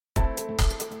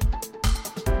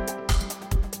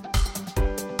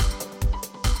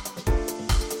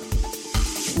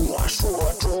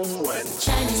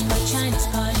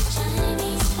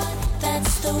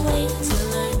the way to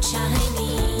learn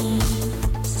Chinese.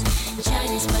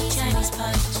 ChinesePod,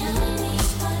 ChinesePod,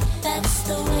 ChinesePod. That's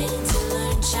the way to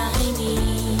learn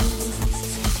Chinese.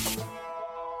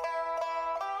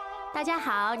 大家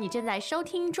好，你正在收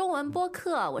听中文播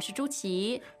客，我是朱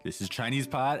琪。This is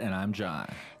ChinesePod and I'm John.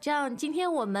 这样，今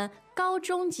天我们高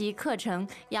中级课程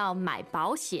要买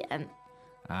保险。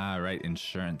Right,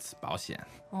 insurance, 保险。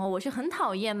我是很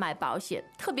讨厌买保险，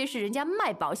特别是人家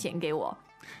卖保险给我。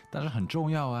但是很重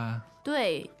要啊。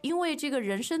对，因为这个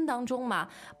人生当中嘛，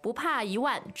不怕一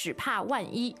万，只怕万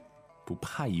一。不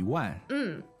怕一万？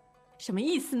什么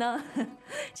意思呢？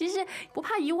其实不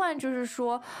怕一万就是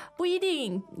说不一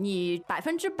定你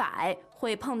100%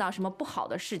会碰到什么不好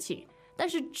的事情，但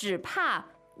是只怕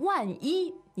万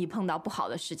一你碰到不好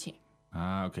的事情。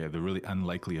Okay, the really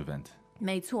unlikely event.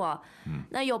 没错，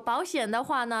那有保险的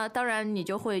话呢，当然你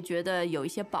就会觉得有一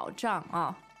些保障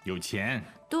啊。有钱。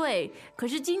对，可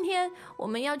是今天我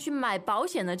们要去买保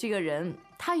险的这个人，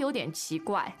他有点奇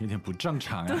怪，有点不正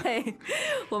常啊。对，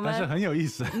我们但是很有意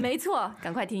思。没错，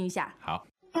赶快听一下。好。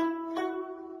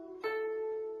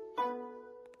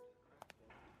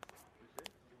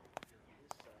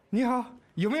你好，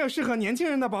有没有适合年轻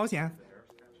人的保险？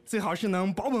最好是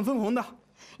能保本分红的。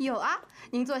有啊，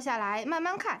您坐下来慢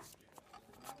慢看。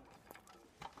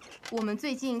我们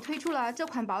最近推出了这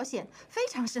款保险，非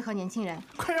常适合年轻人。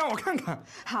快让我看看。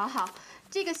好，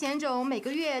这个险种每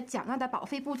个月缴纳的保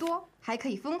费不多，还可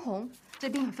以分红。这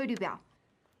边有费率表。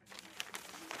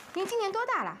您今年多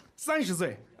大了？30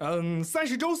岁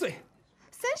，30周岁。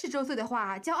30周岁的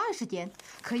话，交20年，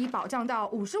可以保障到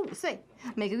55岁，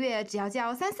每个月只要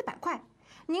交300-400块。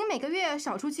您每个月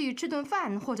少出去吃顿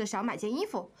饭，或者少买件衣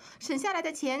服，省下来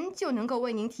的钱就能够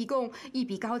为您提供一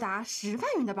笔高达10万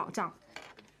元的保障。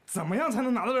怎么样才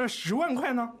能拿到这10万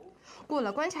块呢？过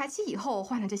了观察期以后，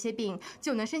患了这些病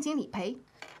就能申请理赔。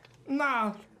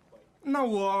那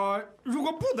我如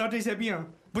果不得这些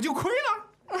病，不就亏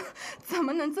了？怎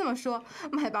么能这么说？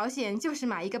买保险就是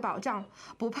买一个保障，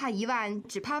不怕一万，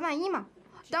只怕万一嘛。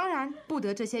当然，不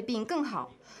得这些病更好。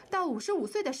到55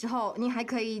岁的时候，您还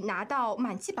可以拿到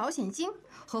满期保险金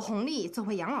和红利作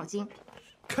为养老金。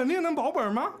肯定能保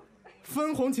本吗？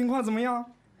分红情况怎么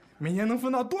样？每年能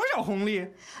分到多少红利？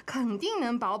肯定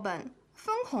能保本。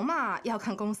分红嘛，要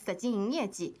看公司的经营业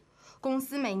绩。公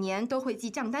司每年都会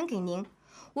寄账单给您，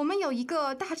我们有一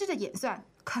个大致的演算，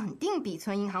肯定比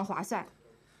存银行划算。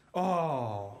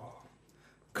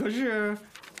可是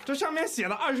这上面写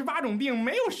的28种病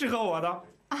没有适合我的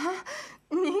啊？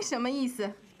您什么意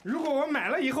思？如果我买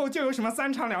了以后就有什么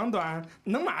3长2短，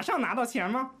能马上拿到钱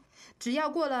吗？只要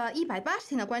过了180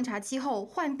天的观察期后，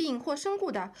患病或身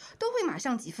故的都会马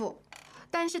上给付，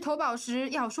但是投保时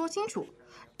要说清楚，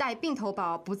带病投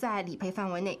保不在理赔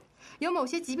范围内，有某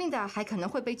些疾病的还可能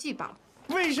会被拒保。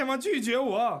为什么拒绝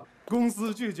我？公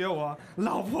司拒绝我，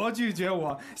老婆拒绝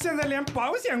我，现在连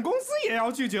保险公司也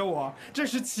要拒绝我，这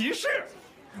是歧视！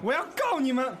我要告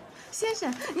你们！先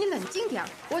生，你冷静点，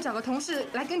我找个同事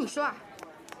来跟你说啊。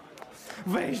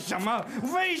为什么？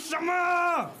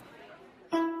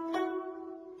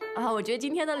我觉得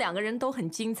今天的2个人都很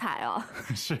精彩哦。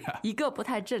是啊。一个不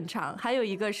太正常，还有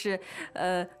一个是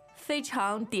非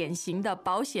常典型的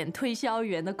保险推销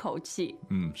员的口气。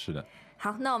是的。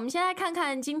好，那我们先来看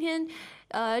看今天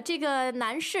这个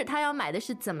男士他要买的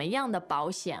是怎么样的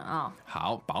保险啊？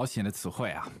好，保险的词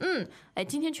汇啊。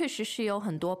今天确实是有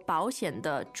很多保险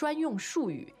的专用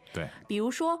术语。对。比如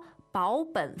说保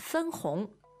本分红。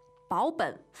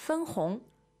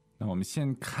那我们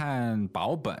先看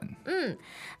保本。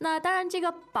那当然这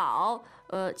个保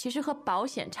其实和保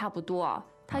险差不多啊，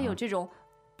它有这种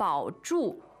保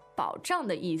住保障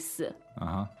的意思。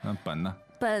那本呢？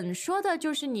本说的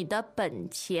就是你的本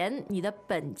钱，你的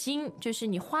本金，就是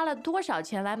你花了多少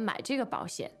钱来买这个保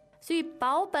险。所以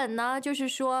保本呢，就是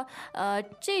说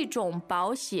这种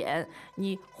保险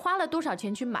你花了多少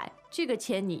钱去买，这个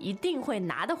钱你一定会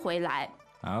拿得回来。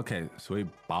OK， 所以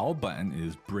保本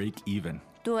is break even。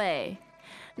对，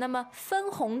那么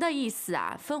分红的意思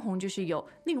啊，分红就是有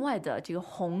另外的这个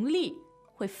红利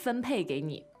会分配给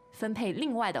你，分配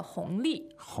另外的红利。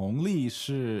红利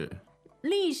是？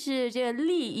利是这个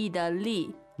利益的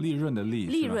利，利润的利。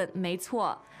利润，没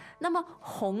错。那么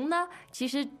红呢？其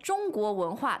实中国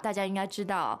文化大家应该知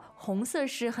道，红色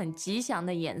是很吉祥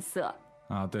的颜色。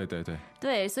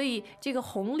对，所以这个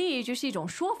红利就是一种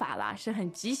说法啦，是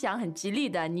很吉祥、很吉利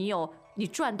的。你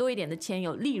赚多一点的钱，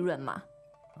有利润嘛。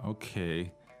OK，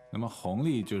 那么红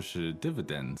利就是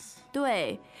dividends。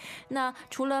对，那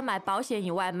除了买保险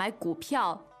以外，买股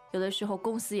票有的时候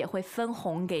公司也会分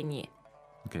红给你。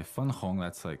Okay, 分红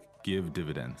that's like give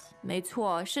dividends. 没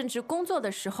错，甚至工作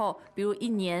的时候，比如一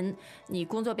年你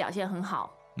工作表现很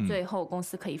好，最后公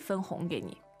司可以分红给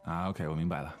你。OK, 我明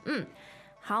白了。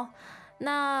好，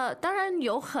那当然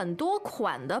有很多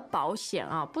款的保险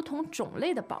啊，不同种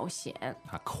类的保险。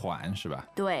款是吧？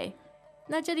对，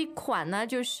那这里款呢，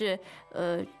就是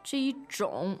这一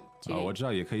种。我知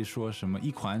道，也可以说什么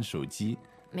一款手机。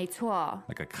没错。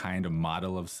Like a kind of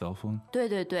model of cell phone. 对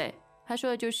对对，他说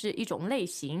的就是一种类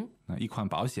型。那一款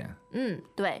保险。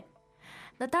对。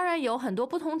那当然有很多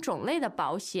不同种类的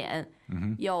保险，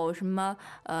有什么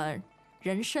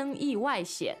人身意外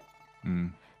险，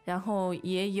然后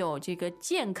也有这个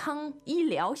健康医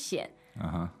疗险，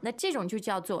那这种就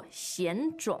叫做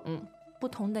险种，不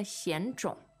同的险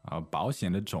种。保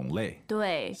险的种类。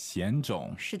对，险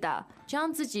种。是的。这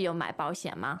样自己有买保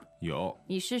险吗？有。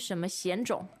你是什么险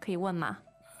种？可以问吗？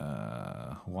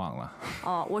忘了。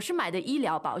我是买的医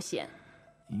疗保险。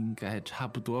应该差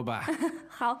不多吧。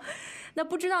好，那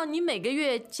不知道你每个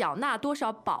月缴纳多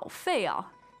少保费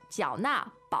啊？缴纳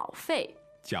保费。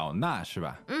缴纳是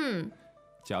吧？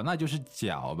缴纳就是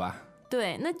缴吧？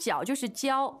对，那缴就是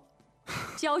交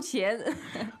钱。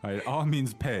It all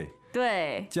means pay.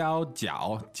 对，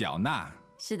缴纳。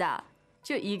是的，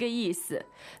就一个意思。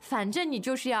反正你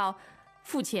就是要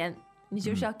付钱，你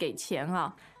就是要给钱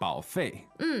啊。保费。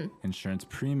Insurance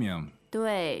premium.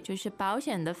 对，就是保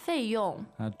险的费用。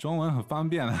中文很方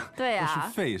便了。对啊，都是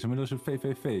费，什么都是费。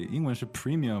英文是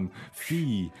premium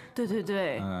fee。对对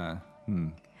对。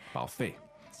保费。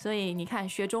所以你看，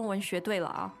学中文学对了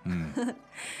啊。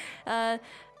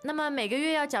那么每个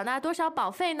月要缴纳多少保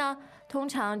费呢？通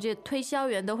常这推销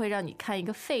员都会让你看一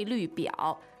个费率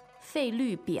表。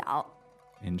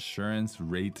Insurance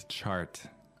rate chart.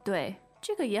 对，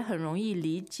这个也很容易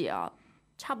理解啊，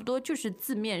差不多就是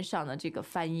字面上的这个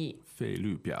翻译。费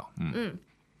率表。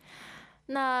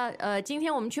那今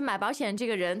天我们去买保险，这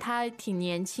个人他挺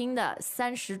年轻的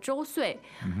，30周岁。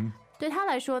对他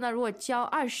来说呢，如果交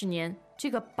20年，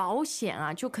这个保险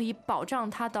啊就可以保障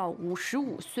他到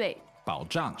55岁。保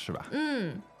障是吧？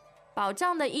保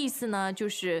障的意思呢，就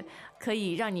是可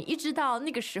以让你一直到那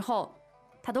个时候，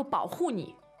他都保护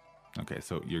你。Okay,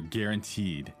 so you're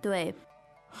guaranteed. 对。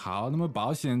好，那么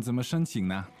保险怎么申请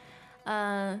呢？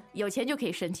有钱就可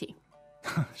以申请。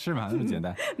是吗？那么简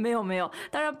单？没有，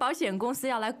当然保险公司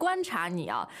要来观察你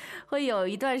啊，会有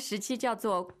一段时期叫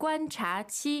做观察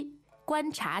期。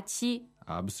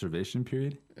Observation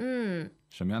period.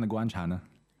 什么样的观察呢？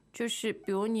就是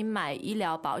比如你买医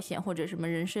疗保险或者什么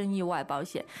人身意外保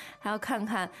险，还要看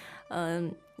看，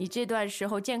你这段时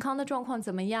候健康的状况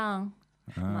怎么样，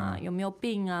有没有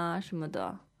病啊什么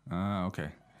的。OK。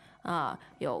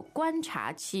有观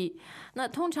察期。那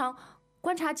通常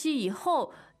观察期以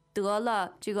后得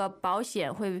了这个保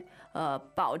险会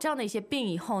保障的一些病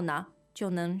以后呢，就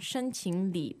能申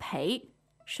请理赔。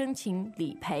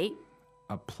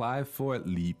Apply for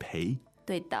理赔。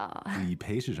对的。理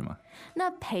赔是什么？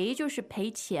那赔就是赔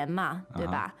钱嘛，对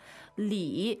吧？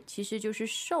理其实就是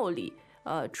受理、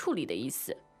处理的意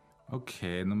思。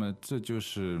OK， 那么这就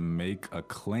是 make a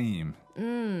claim。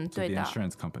对的。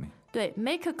 Insurance company。对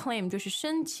 ，make a claim 就是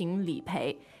申请理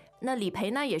赔。那理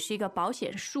赔呢，也是一个保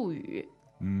险术语。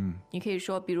你可以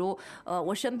说，比如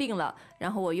我生病了，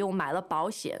然后我又买了保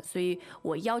险，所以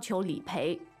我要求理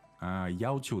赔。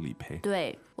要求理赔。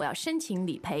对，我要申请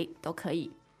理赔都可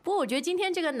以。不过我觉得今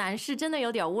天这个男士真的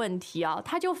有点问题啊，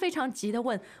他就非常急的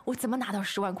问我怎么拿到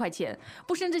10万块钱？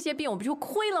不生这些病我不就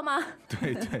亏了吗？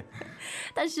对。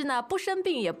但是呢，不生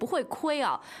病也不会亏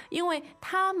啊，因为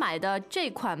他买的这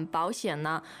款保险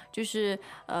呢，就是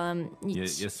也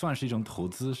算是一种投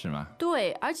资是吗？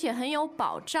对，而且很有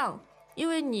保障，因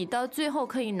为你到最后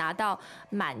可以拿到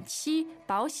满期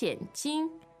保险金，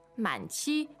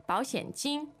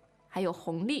还有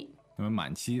红利。那么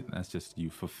满期 ，that's just you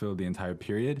fulfill the entire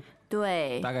period。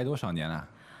对。大概多少年啊？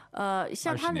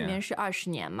像它里面是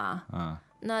20年嘛。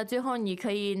那最后你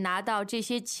可以拿到这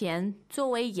些钱作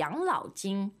为养老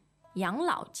金。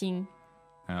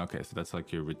Okay, so that's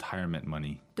like your retirement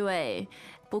money. 对，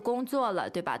不工作了，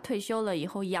对吧？退休了以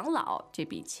后养老这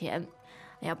笔钱。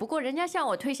哎呀，不过人家向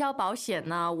我推销保险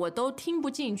呢，我都听不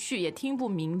进去，也听不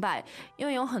明白，因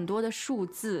为有很多的数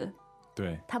字。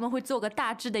对，他们会做个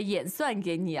大致的演算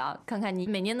给你啊，看看你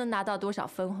每年能拿到多少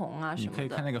分红啊什么的。你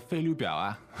可以看那个费率表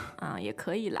啊。也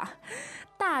可以啦，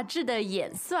大致的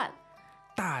演算。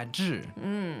大致。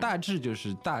大致就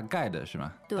是大概的是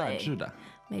吗？对，大致的。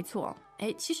没错。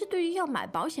其实对于要买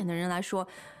保险的人来说，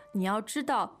你要知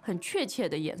道很确切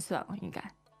的演算，应该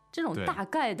这种大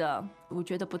概的，我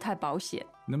觉得不太保险。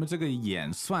那么这个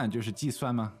演算就是计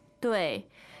算吗？对。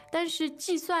但是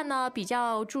计算呢比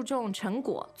较注重成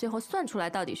果，最后算出来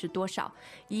到底是多少。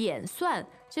演算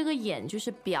这个演就是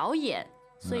表演，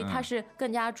所以它是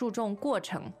更加注重过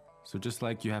程。So just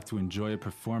like you have to enjoy a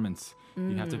performance,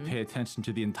 you have to pay attention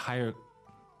to the entire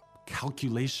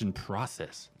calculation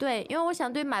process. 对，因为我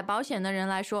想对买保险的人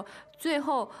来说，最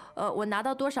后我拿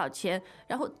到多少钱，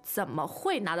然后怎么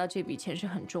会拿到这笔钱是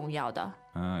很重要的，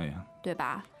对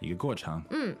吧？一个过程。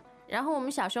然后我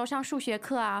们小时候上数学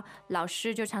课啊，老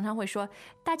师就常常会说，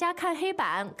大家看黑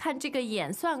板，看这个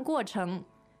演算过程，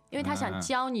因为他想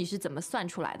教你是怎么算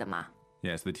出来的嘛。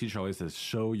Yes, the teacher always says,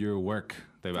 show your work,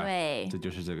 对吧？对，这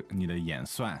就是这个你的演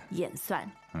算。演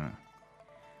算。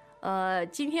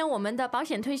今天我们的保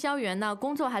险推销员呢，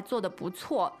工作还做得不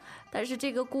错，但是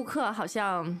这个顾客好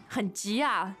像很急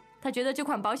啊，他觉得这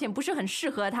款保险不是很适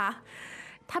合他。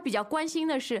他比较关心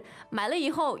的是，买了以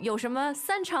后有什么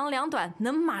3长2短，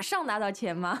能马上拿到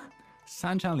钱吗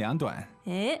3长2短。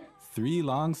诶 3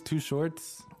 longs, 2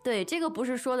 shorts. 对，这个不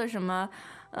是说的什么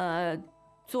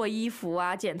做衣服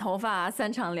啊、剪头发啊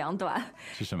，3长2短，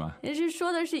是什么？也是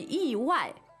说的是意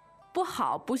外、不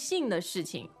好、不幸的事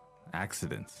情。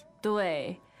Accidents.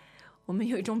 对，我们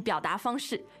有一种表达方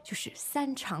式，就是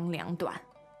3长2短。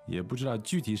也不知道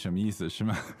具体什么意思，是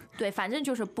吗？对，反正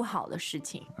就是不好的事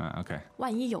情。OK。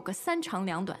万一有个3长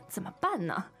2短怎么办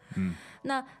呢？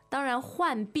那当然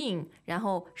患病，然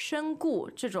后身故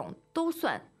这种都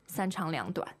算3长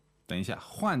2短。等一下，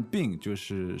患病就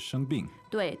是生病。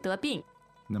对，得病。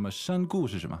那么身故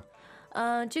是什么？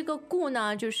这个故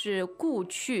呢，就是故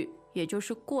去，也就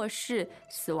是过世、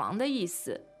死亡的意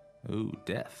思。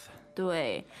death。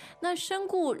对，那身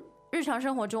故日常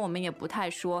生活中我们也不太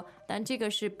说，但这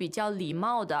个是比较礼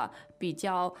貌的、比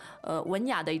较文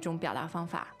雅的一种表达方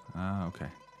法。OK。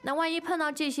那万一碰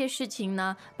到这些事情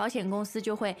呢，保险公司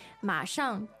就会马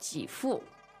上给付，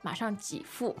马上给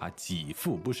付。给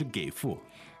付不是给付。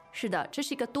是的，这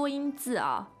是一个多音字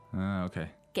啊。OK。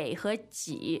给和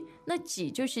给，那给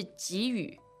就是给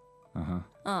予。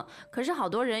可是好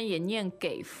多人也念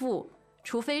给付，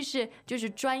除非是就是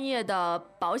专业的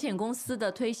保险公司的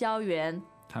推销员，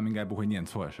他们应该不会念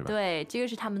错，是吧？对，这个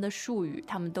是他们的术语，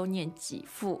他们都念给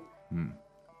付。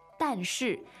但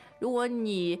是如果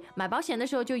你买保险的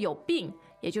时候就有病，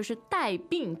也就是带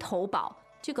病投保，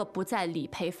这个不在理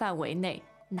赔范围内，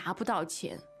拿不到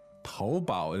钱。投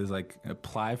保 is like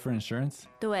apply for insurance。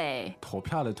对，投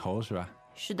票的投是吧？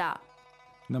是的。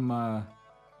那么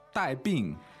带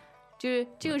病就是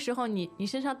这个时候你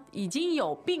身上已经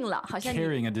有病了，好像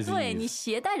carrying a disease。对，你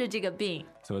携带着这个病。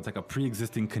So it's like a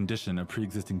pre-existing condition, a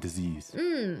pre-existing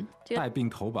disease。带病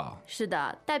投保。是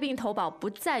的，带病投保不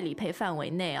在理赔范围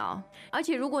内啊。而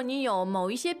且如果你有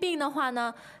某一些病的话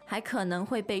呢，还可能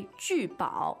会被拒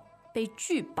保，被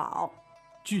拒保。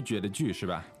拒绝的拒是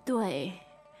吧？对。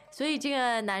所以这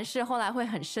个男士后来会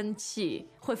很生气，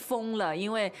会疯了，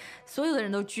因为所有的人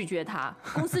都拒绝他，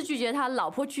公司拒绝他，老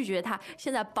婆拒绝他，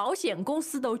现在保险公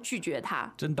司都拒绝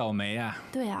他，真倒霉啊！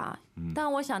对啊，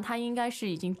但我想他应该是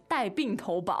已经带病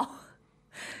投保，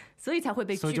所以才会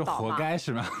被拒保嘛。所以就活该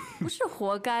是吗？不是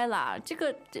活该啦，这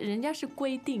个人家是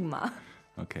规定嘛。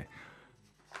OK，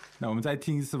 那我们再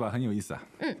听一次吧，很有意思啊。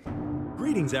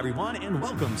Greetings everyone and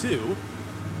welcome to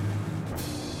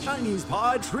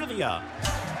ChinesePod Trivia.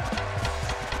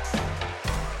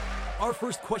 Our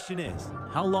first question is,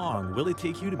 how long will it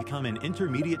take you to become an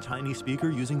intermediate Chinese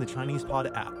speaker using the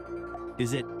ChinesePod app?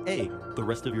 Is it A, the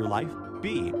rest of your life?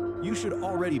 B, you should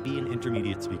already be an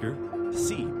intermediate speaker?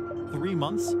 C, 3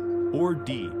 months? Or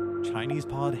D,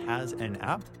 ChinesePod has an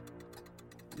app?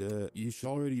 You should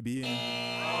already be in.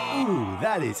 Ooh,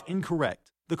 that is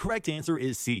incorrect. The correct answer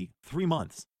is C, 3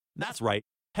 months. That's right.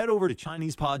 Head over to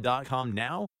ChinesePod.com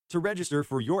now to register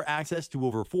for your access to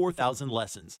over 4,000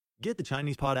 lessons. Get the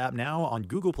ChinesePod app now on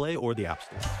Google Play or the App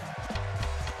Store.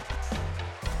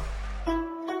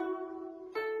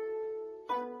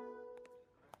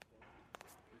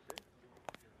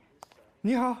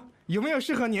 你好，有没有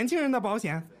适合年轻人的保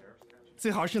险？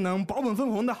最好是能保本分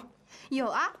红的。有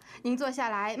啊，您坐下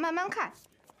来慢慢看。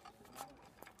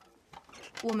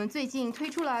我们最近推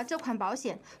出了这款保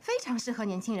险，非常适合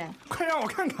年轻人。快让我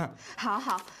看看。好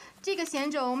好，这个险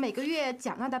种每个月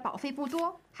缴纳的保费不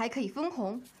多，还可以分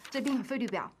红。这边有费率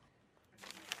表。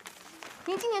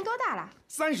您今年多大了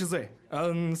？30岁。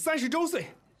30周岁。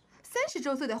30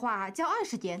周岁的话，交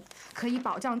20年，可以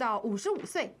保障到55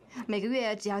岁，每个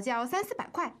月只要交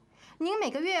300-400块。您每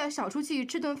个月少出去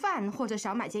吃顿饭或者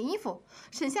少买件衣服，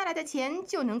省下来的钱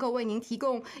就能够为您提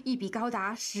供一笔高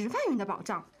达10万元的保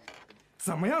障。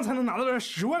怎么样才能拿到这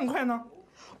10万块呢？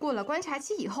过了观察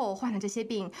期以后，患了这些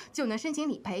病就能申请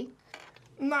理赔。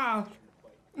那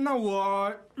那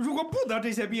我如果不得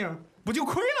这些病，不就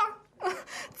亏了？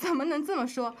怎么能这么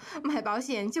说？买保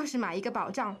险就是买一个保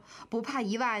障，不怕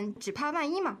一万，只怕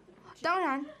万一嘛。当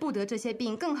然，不得这些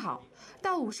病更好。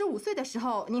到55岁的时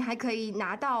候，您还可以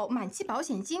拿到满期保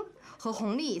险金和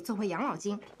红利作为养老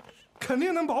金。肯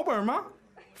定能保本吗？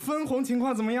分红情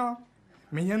况怎么样？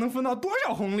每年能分到多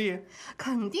少红利？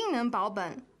肯定能保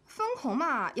本。分红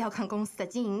嘛，要看公司的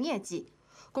经营业绩，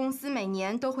公司每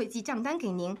年都会寄账单给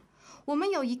您，我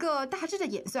们有一个大致的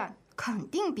演算，肯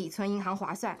定比存银行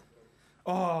划算。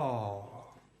哦，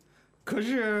可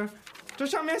是这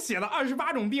上面写的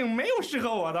28种病没有适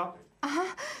合我的啊？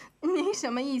您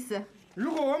什么意思？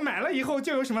如果我买了以后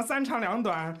就有什么3长2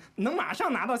短，能马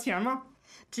上拿到钱吗？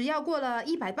只要过了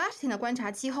180天的观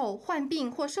察期后，患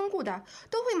病或身故的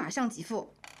都会马上给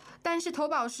付，但是投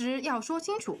保时要说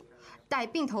清楚，带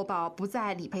病投保不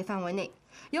在理赔范围内，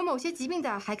有某些疾病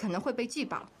的还可能会被拒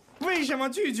保。为什么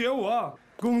拒绝我？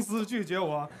公司拒绝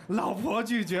我，老婆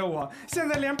拒绝我，现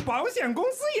在连保险公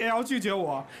司也要拒绝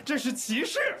我，这是歧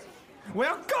视！我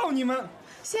要告你们！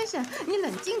先生，你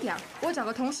冷静点，我找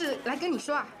个同事来跟你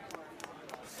说啊。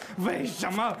为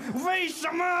什么？为什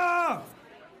么？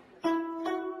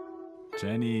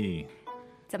 Jenny，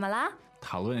 怎么啦？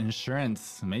讨论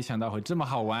insurance， 没想到会这么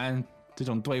好玩，这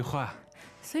种对话。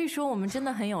所以说我们真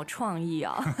的很有创意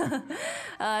哦。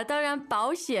当然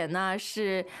保险呢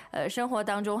是生活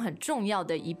当中很重要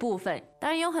的一部分，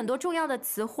当然有很多重要的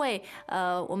词汇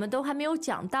我们都还没有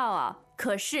讲到啊。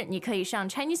可是你可以上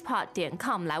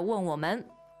ChinesePod.com 来问我们。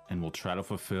And we'll try to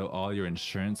fulfill all your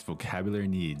insurance vocabulary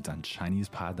needs on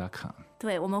ChinesePod.com.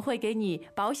 对，我们会给你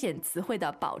保险词汇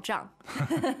的保障。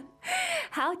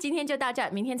好，今天就到这儿，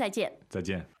明天再见。再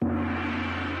见。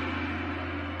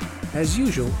As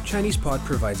usual, ChinesePod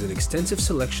provides an extensive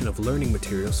selection of learning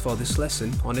materials for this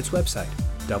lesson on its website,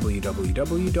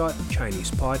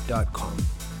 www.chinesepod.com.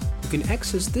 You can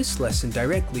access this lesson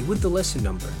directly with the lesson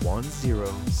number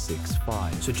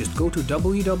 1065. So just go to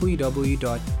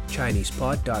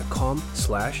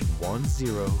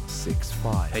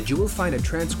www.chinesepod.com/1065 and you will find a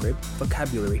transcript,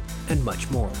 vocabulary, and much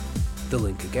more. The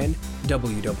link again,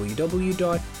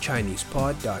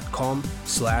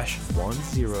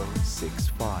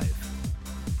 www.chinesepod.com/1065.